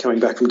and coming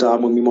back from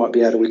Darwin, we might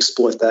be able to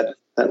exploit that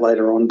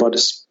later on by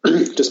just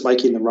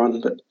making them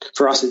run. But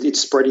for us, it's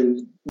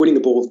spreading, winning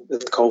the ball at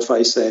the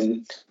coalface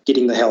and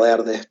getting the hell out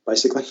of there,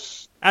 basically.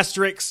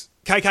 Asterix.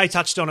 KK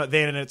touched on it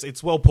then, and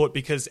it's well put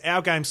because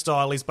our game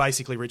style is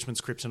basically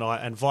Richmond's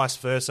kryptonite and vice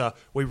versa.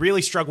 We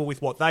really struggle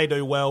with what they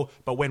do well,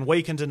 but when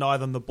we can deny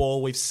them the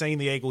ball, we've seen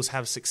the Eagles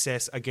have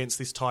success against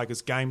this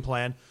Tigers game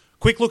plan.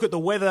 Quick look at the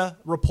weather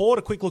report,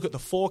 a quick look at the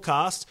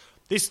forecast.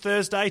 This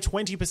Thursday,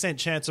 20%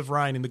 chance of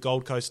rain in the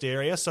Gold Coast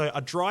area. So a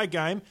dry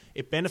game,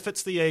 it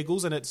benefits the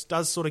Eagles and it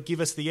does sort of give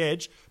us the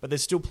edge, but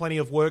there's still plenty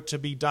of work to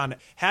be done.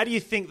 How do you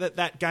think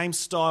that game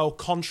style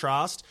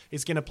contrast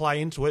is going to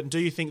play into it? And do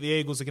you think the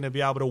Eagles are going to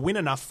be able to win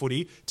enough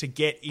footy to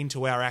get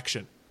into our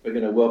action? We're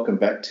going to welcome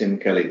back Tim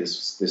Kelly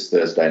this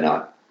Thursday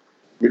night.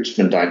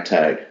 Richmond don't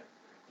tag.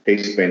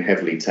 He's been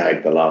heavily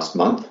tagged the last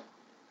month,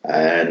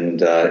 and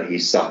he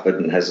suffered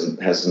and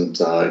hasn't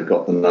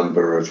got the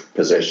number of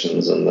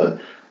possessions and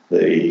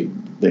the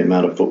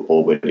amount of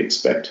football we'd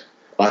expect.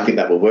 I think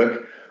that will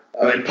work.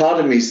 I mean, part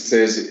of me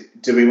says,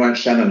 do we want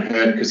Shannon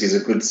Hearn because he's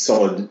a good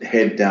solid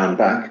head down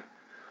back?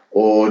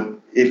 Or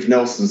if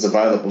Nelson's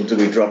available, do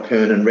we drop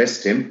Hearn and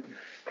rest him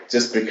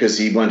just because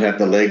he won't have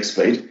the leg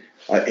speed?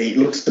 He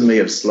looks to me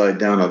have slowed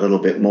down a little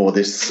bit more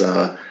this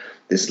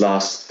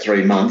last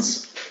 3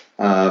 months.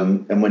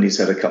 And when he's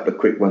had a couple of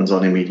quick ones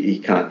on him, he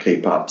can't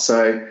keep up.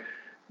 So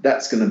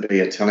that's going to be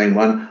a telling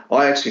one.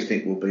 I actually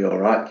think we'll be all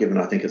right, given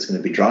I think it's going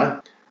to be dry.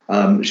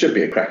 It should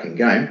be a cracking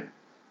game,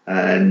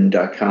 and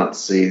I can't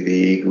see the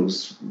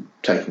Eagles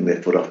taking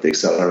their foot off the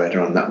accelerator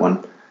on that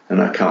one,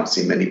 and I can't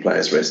see many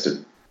players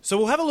rested. So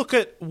we'll have a look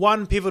at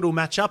one pivotal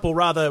matchup, or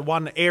rather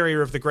one area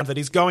of the ground that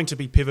is going to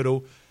be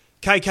pivotal.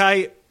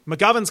 KK,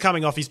 McGovern's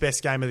coming off his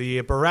best game of the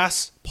year.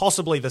 Barrass,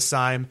 possibly the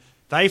same.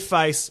 They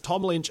face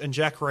Tom Lynch and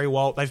Jack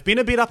Riewoldt. They've been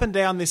a bit up and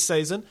down this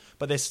season,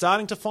 but they're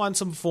starting to find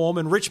some form,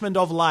 and Richmond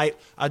of late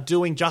are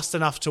doing just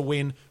enough to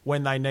win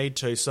when they need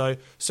to. So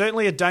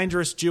certainly a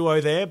dangerous duo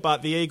there,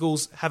 but the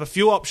Eagles have a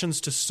few options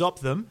to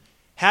stop them.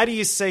 How do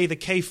you see the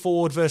key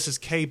forward versus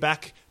key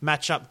back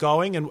matchup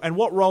going, and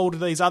what role do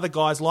these other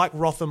guys like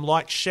Rotham,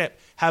 like Shep,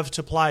 have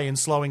to play in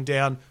slowing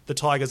down the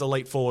Tigers'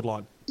 elite forward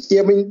line?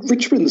 Yeah, I mean,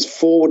 Richmond's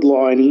forward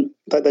line,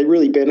 they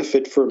really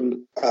benefit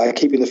from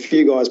keeping the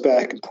few guys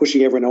back and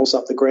pushing everyone else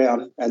up the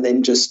ground, and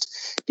then just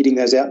getting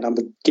those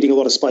outnumbered, getting a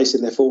lot of space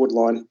in their forward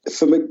line.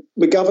 For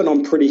McGovern,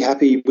 I'm pretty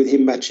happy with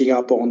him matching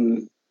up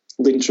on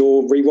Lynch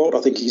or Riewoldt.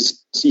 I think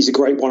he's a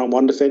great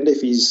one-on-one defender.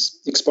 If he's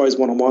exposed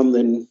one-on-one,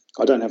 then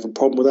I don't have a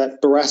problem with that.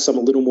 Barrass, I'm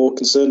a little more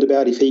concerned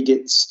about. If he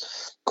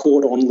gets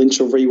caught on Lynch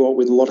or Riewoldt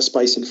with a lot of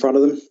space in front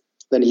of them,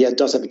 then he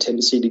does have a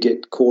tendency to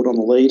get caught on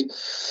the lead.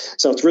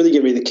 So it's really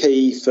going to be the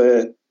key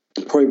for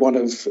probably one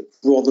of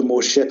Rotham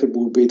or Shepherd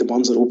will be the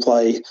ones that will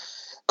play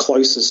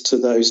closest to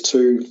those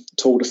two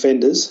tall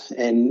defenders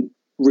and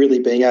really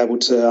being able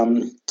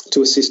to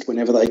assist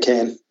whenever they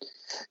can.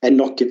 and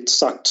not get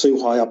sucked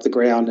too high up the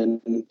ground.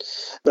 And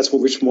that's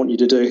what Richmond want you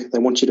to do. They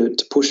want you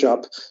to push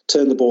up,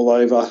 turn the ball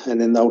over, and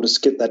then they'll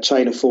just get that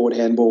chain of forward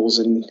handballs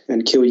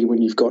and kill you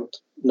when you've got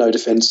no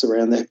defence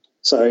around there.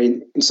 So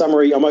in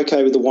summary, I'm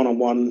okay with the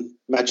one-on-one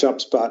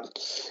matchups,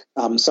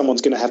 but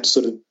someone's going to have to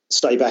sort of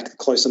stay back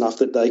close enough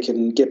that they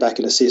can get back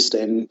and assist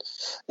and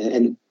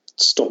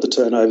stop the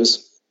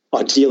turnovers.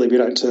 Ideally, we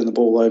don't turn the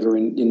ball over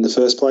in the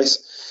first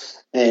place.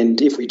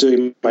 And if we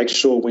do, make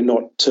sure we're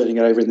not turning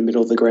it over in the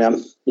middle of the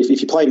ground.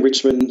 If you're playing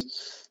Richmond,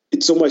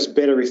 it's almost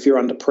better if you're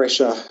under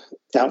pressure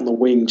out in the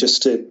wing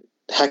just to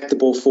hack the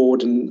ball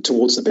forward and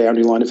towards the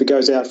boundary line. If it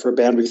goes out for a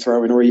boundary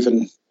throw-in, or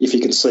even if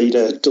you concede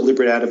a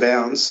deliberate out of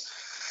bounds,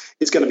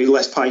 it's going to be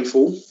less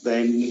painful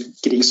than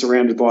getting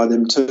surrounded by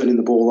them, turning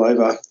the ball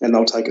over, and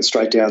they'll take it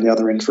straight down the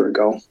other end for a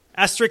goal.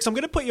 Asterix, I'm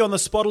going to put you on the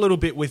spot a little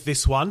bit with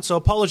this one, so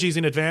apologies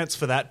in advance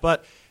for that,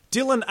 but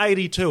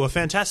Dylan82, a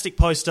fantastic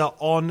poster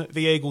on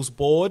the Eagles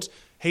board.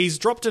 He's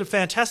dropped a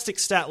fantastic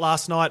stat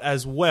last night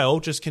as well,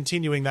 just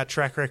continuing that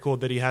track record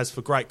that he has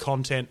for great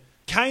content.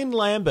 Kane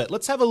Lambert,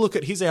 let's have a look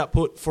at his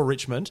output for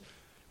Richmond.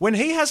 When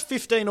he has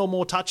 15 or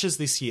more touches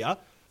this year,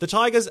 the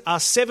Tigers are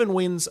 7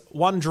 wins,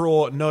 1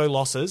 draw, no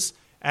losses,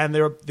 and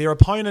their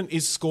opponent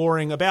is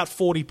scoring about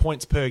 40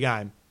 points per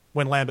game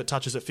when Lambert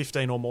touches it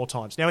 15 or more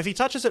times. Now, if he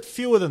touches it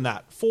fewer than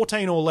that,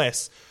 14 or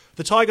less,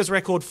 the Tigers'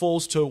 record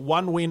falls to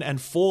 1 win and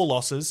 4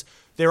 losses,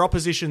 their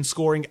opposition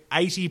scoring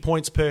 80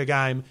 points per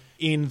game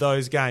in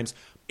those games.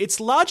 It's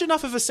large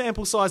enough of a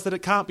sample size that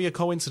it can't be a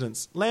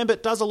coincidence.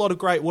 Lambert does a lot of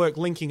great work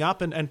linking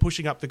up and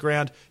pushing up the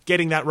ground,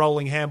 getting that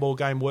rolling handball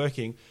game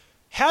working.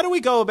 How do we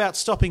go about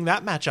stopping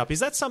that matchup?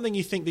 Is that something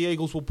you think the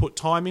Eagles will put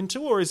time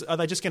into, or are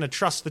they just going to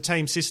trust the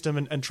team system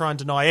and try and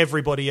deny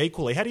everybody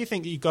equally? How do you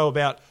think you go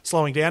about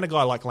slowing down a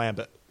guy like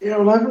Lambert? Yeah,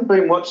 well, I haven't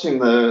been watching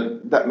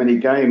that many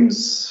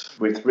games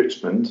with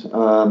Richmond,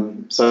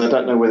 so I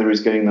don't know whether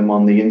he's getting them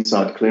on the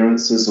inside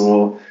clearances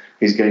or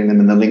he's getting them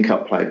in the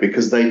link-up play,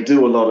 because they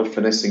do a lot of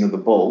finessing of the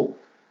ball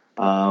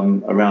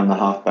around the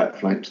half-back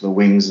flank to the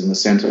wings and the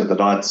centre that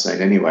I'd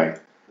seen anyway.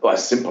 Well, a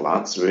simple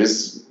answer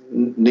is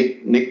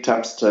Nick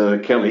taps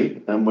to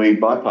Kelly and we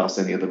bypass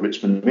any of the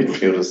Richmond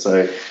midfielders,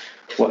 so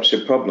what's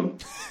your problem?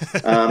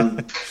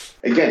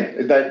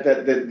 Again,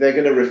 they're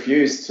going to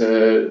refuse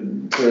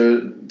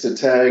to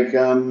tag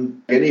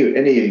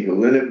any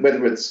Eagle, and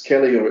whether it's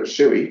Kelly or it's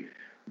Shuey,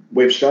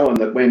 we've shown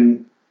that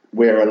when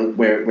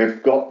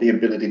we've got the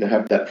ability to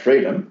have that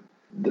freedom,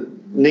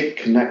 Nick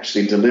can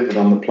actually deliver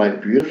on the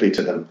plate beautifully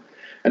to them.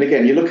 And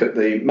again, you look at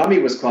Mummy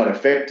was quite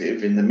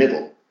effective in the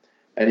middle,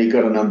 and he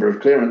got a number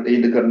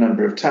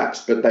of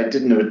taps, but they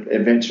didn't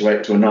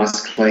eventuate to a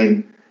nice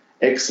clean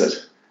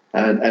exit.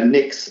 And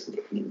Nick's,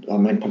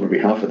 probably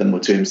half of them were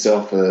to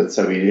himself,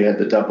 so he had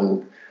the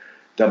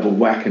double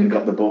whack and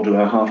got the ball to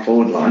our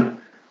half-forward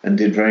line and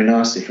did very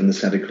nicely from the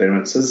centre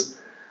clearances.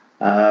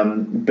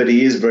 But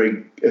he is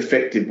very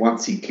effective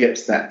once he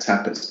gets that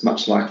tap. It's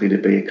much likely to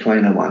be a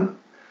cleaner one.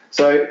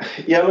 So,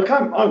 yeah, look,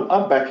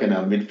 I'm back in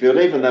our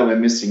midfield, even though we're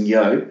missing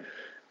Yo.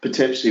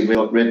 Potentially we've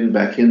got Redden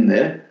back in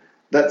there.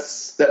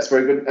 That's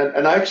very good.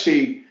 And I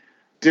actually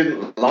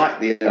didn't like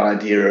the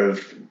idea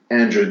of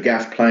Andrew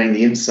Gaff playing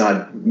the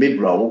inside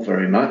mid-role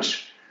very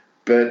much,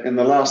 but in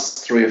the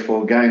last 3 or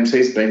 4 games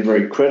he's been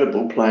very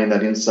credible playing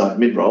that inside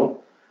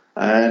mid-role,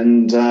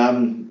 and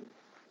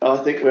I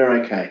think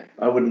we're okay.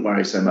 I wouldn't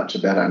worry so much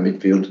about our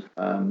midfield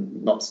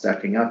not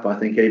stacking up. I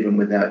think even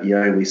without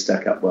Yo, we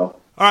stack up well.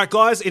 All right,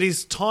 guys, it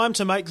is time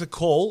to make the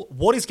call.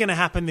 What is going to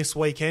happen this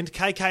weekend?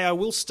 KK, I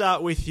will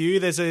start with you.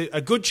 There's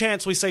a good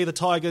chance we see the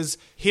Tigers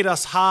hit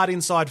us hard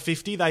inside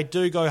 50. They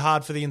do go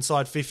hard for the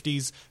inside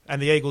 50s,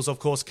 and the Eagles, of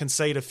course,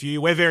 concede a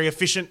few. We're very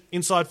efficient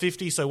inside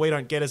 50, so we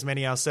don't get as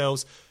many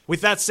ourselves.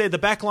 With that said, the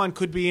backline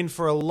could be in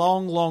for a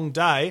long, long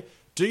day.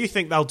 Do you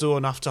think they'll do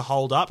enough to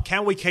hold up?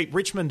 Can we keep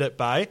Richmond at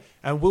bay?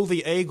 And will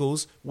the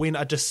Eagles win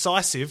a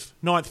decisive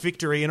 9th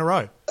victory in a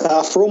row?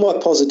 For all my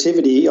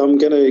positivity, I'm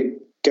going to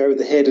go with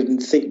the head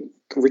and think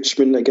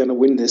Richmond are going to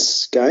win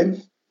this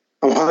game.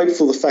 I'm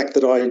hopeful the fact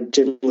that I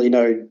generally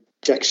know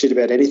jack shit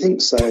about anything,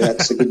 so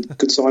that's a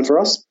good sign for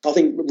us. I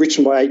think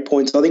Richmond by 8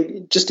 points. I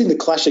think just in the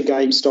clash of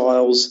game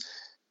styles,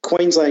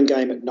 Queensland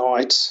game at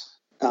night,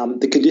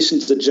 the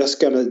conditions are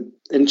just going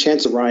to, and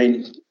chance of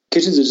rain,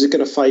 conditions are just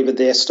going to favour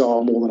their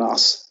style more than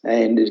us.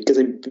 And it's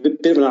going to be a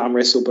bit of an arm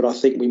wrestle, but I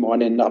think we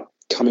might end up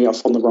coming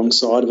off on the wrong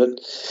side of it.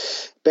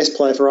 Best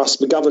player for us,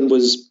 McGovern,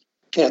 was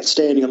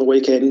outstanding on the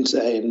weekend,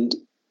 and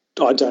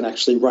I don't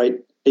actually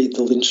rate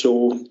either Lynch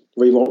or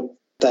Riewoldt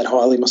that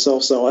highly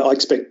myself, so I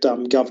expect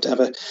Gov to have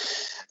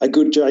a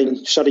good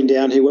game shutting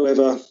down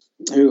whoever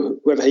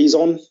he's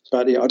on,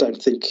 but yeah, I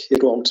don't think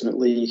it'll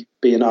ultimately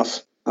be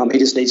enough. He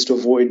just needs to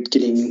avoid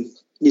getting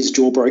his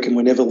jaw broken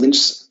whenever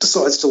Lynch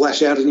decides to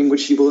lash out at him,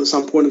 which he will at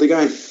some point of the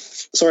game.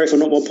 Sorry if I'm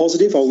not more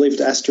positive. I'll leave it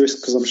to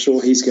Asterisk because I'm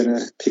sure he's going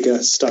to pick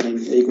a stunning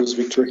Eagles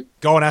victory.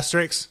 Go on,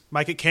 Asterisk.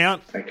 Make it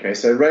count. Okay,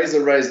 so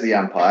Razor raised the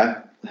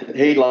umpire.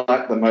 he,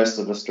 like the most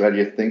of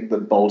Australia, think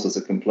that Bolt is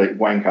a complete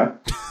wanker.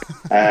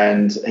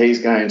 And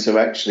he's going to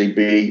actually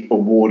be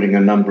awarding a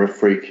number of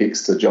free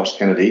kicks to Josh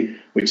Kennedy,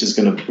 which is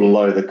going to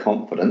blow the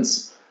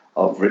confidence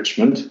of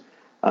Richmond.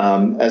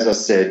 As I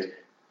said,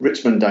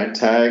 Richmond don't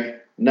tag.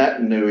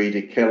 Nat Nui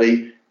to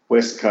Kelly,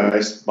 West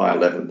Coast by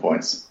 11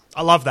 points.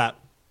 I love that.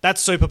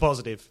 That's super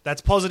positive.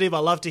 That's positive. I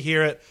love to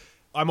hear it.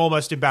 I'm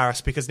almost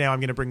embarrassed because now I'm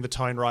going to bring the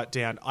tone right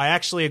down. I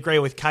actually agree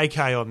with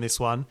KK on this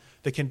one.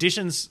 The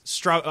conditions,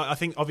 I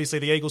think obviously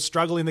the Eagles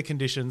struggle in the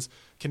conditions.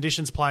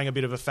 Conditions playing a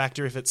bit of a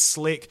factor if it's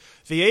slick.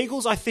 The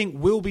Eagles, I think,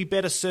 will be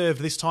better served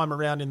this time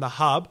around in the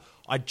hub.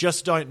 I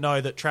just don't know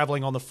that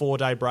travelling on the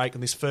 4-day break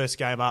and this first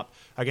game up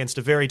against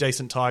a very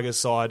decent Tigers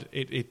side,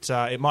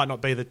 it might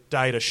not be the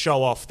day to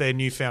show off their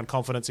newfound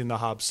confidence in the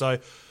hub. So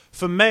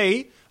for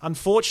me,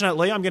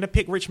 unfortunately, I'm going to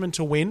pick Richmond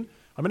to win.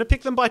 I'm going to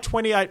pick them by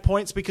 28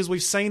 points because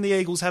we've seen the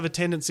Eagles have a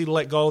tendency to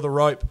let go of the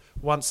rope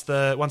once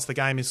the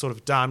game is sort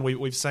of done.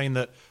 We've seen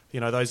that, you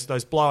know, those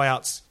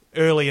blowouts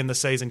early in the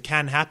season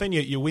can happen.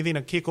 You're within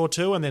a kick or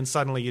two and then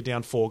suddenly you're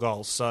down 4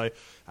 goals. So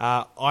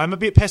I'm a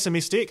bit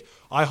pessimistic.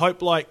 I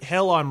hope like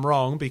hell I'm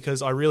wrong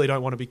because I really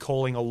don't want to be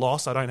calling a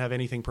loss. I don't have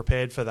anything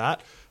prepared for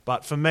that.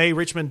 But for me,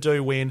 Richmond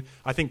do win.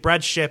 I think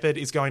Brad Shepherd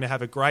is going to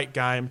have a great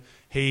game.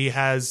 He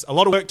has a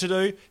lot of work to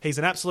do. He's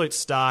an absolute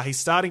star. He's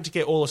starting to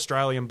get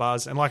all-Australian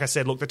buzz. And like I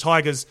said, look, the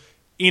Tigers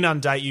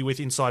inundate you with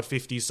inside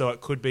 50s, so it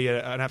could be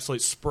an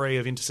absolute spree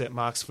of intercept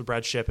marks for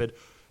Brad Shepherd.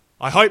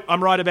 I hope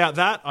I'm right about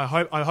that. I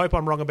hope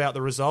I'm wrong about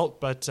the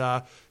result, but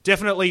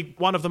definitely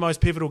one of the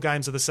most pivotal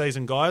games of the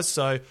season, guys.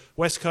 So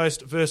West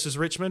Coast versus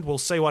Richmond. We'll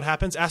see what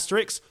happens.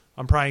 Asterix,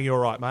 I'm praying you're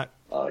right, mate.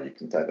 Oh, you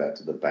can take that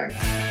to the bank.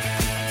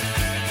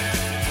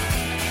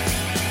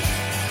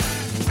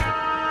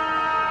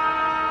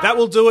 That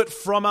will do it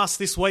from us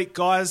this week,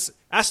 guys.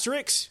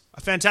 Asterix,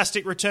 a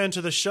fantastic return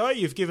to the show.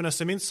 You've given us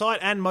some insight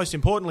and, most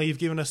importantly, you've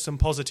given us some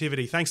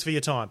positivity. Thanks for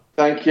your time.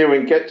 Thank you,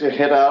 and get your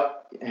head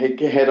up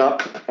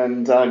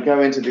and go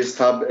into this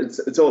hub.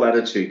 It's all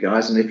attitude,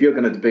 guys, and if you're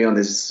going to be on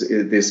this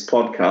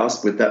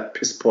podcast with that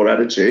piss-poor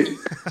attitude,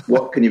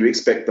 what can you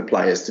expect the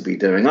players to be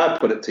doing? I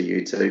put it to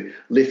you to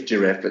lift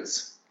your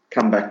efforts.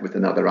 Come back with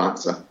another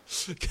answer.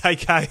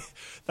 KK,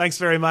 thanks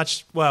very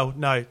much. Well,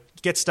 no.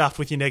 Get stuffed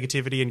with your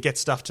negativity and get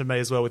stuffed to me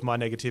as well with my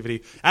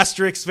negativity.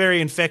 Asterix,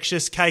 very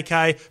infectious.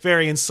 KK,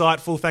 very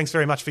insightful. Thanks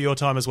very much for your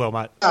time as well,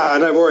 mate.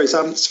 No worries.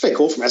 It's a fair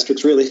call from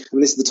Asterix, really. I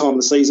mean, this is the time of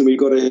the season where you've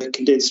got a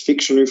condensed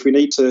fiction if we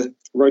need to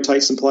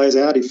rotate some players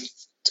out. If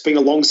it's been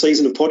a long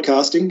season of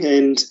podcasting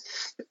and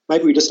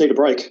maybe we just need a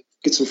break,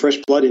 get some fresh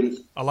blood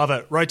in. I love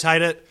it.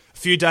 Rotate it. A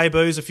few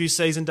debuts, a few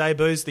season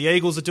debuts. The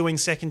Eagles are doing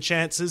second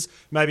chances.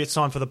 Maybe it's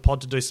time for the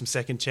pod to do some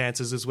second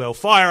chances as well.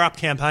 Fire up,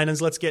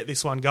 campaigners. Let's get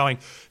this one going.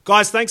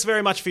 Guys, thanks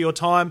very much for your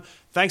time.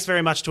 Thanks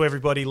very much to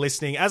everybody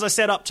listening. As I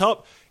said up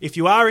top, if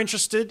you are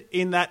interested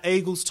in that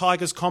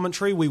Eagles-Tigers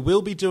commentary, we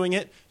will be doing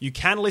it. You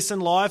can listen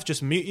live.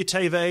 Just mute your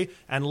TV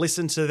and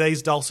listen to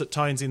these dulcet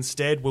tones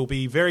instead. We'll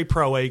be very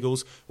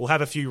pro-Eagles. We'll have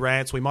a few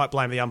rants. We might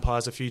blame the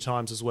umpires a few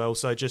times as well.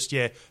 So just,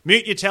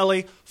 mute your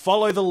telly,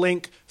 follow the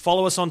link,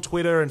 follow us on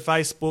Twitter and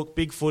Facebook,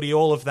 Big Footy,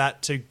 all of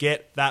that to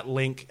get that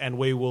link, and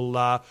we will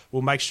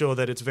we'll make sure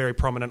that it's very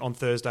prominent on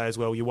Thursday as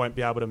well. You won't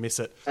be able to miss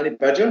it. Honey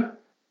Badger,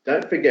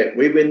 don't forget,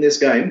 we win this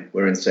game,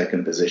 we're in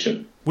second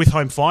position. With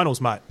home finals,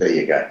 mate. There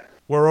you go.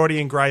 We're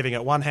already engraving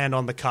it. One hand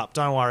on the cup.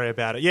 Don't worry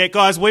about it. Yeah,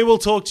 guys, we will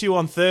talk to you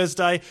on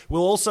Thursday.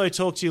 We'll also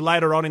talk to you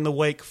later on in the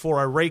week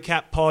for a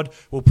recap pod.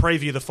 We'll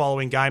preview the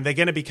following game. They're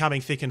going to be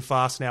coming thick and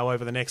fast now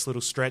over the next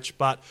little stretch.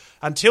 But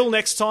until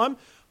next time,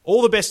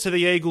 all the best to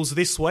the Eagles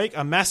this week.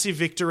 A massive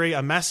victory,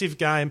 a massive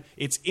game.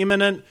 It's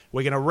imminent.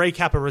 We're going to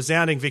recap a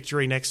resounding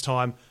victory next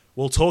time.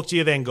 We'll talk to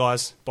you then,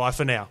 guys. Bye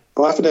for now.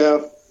 Bye for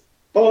now.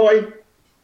 Bye.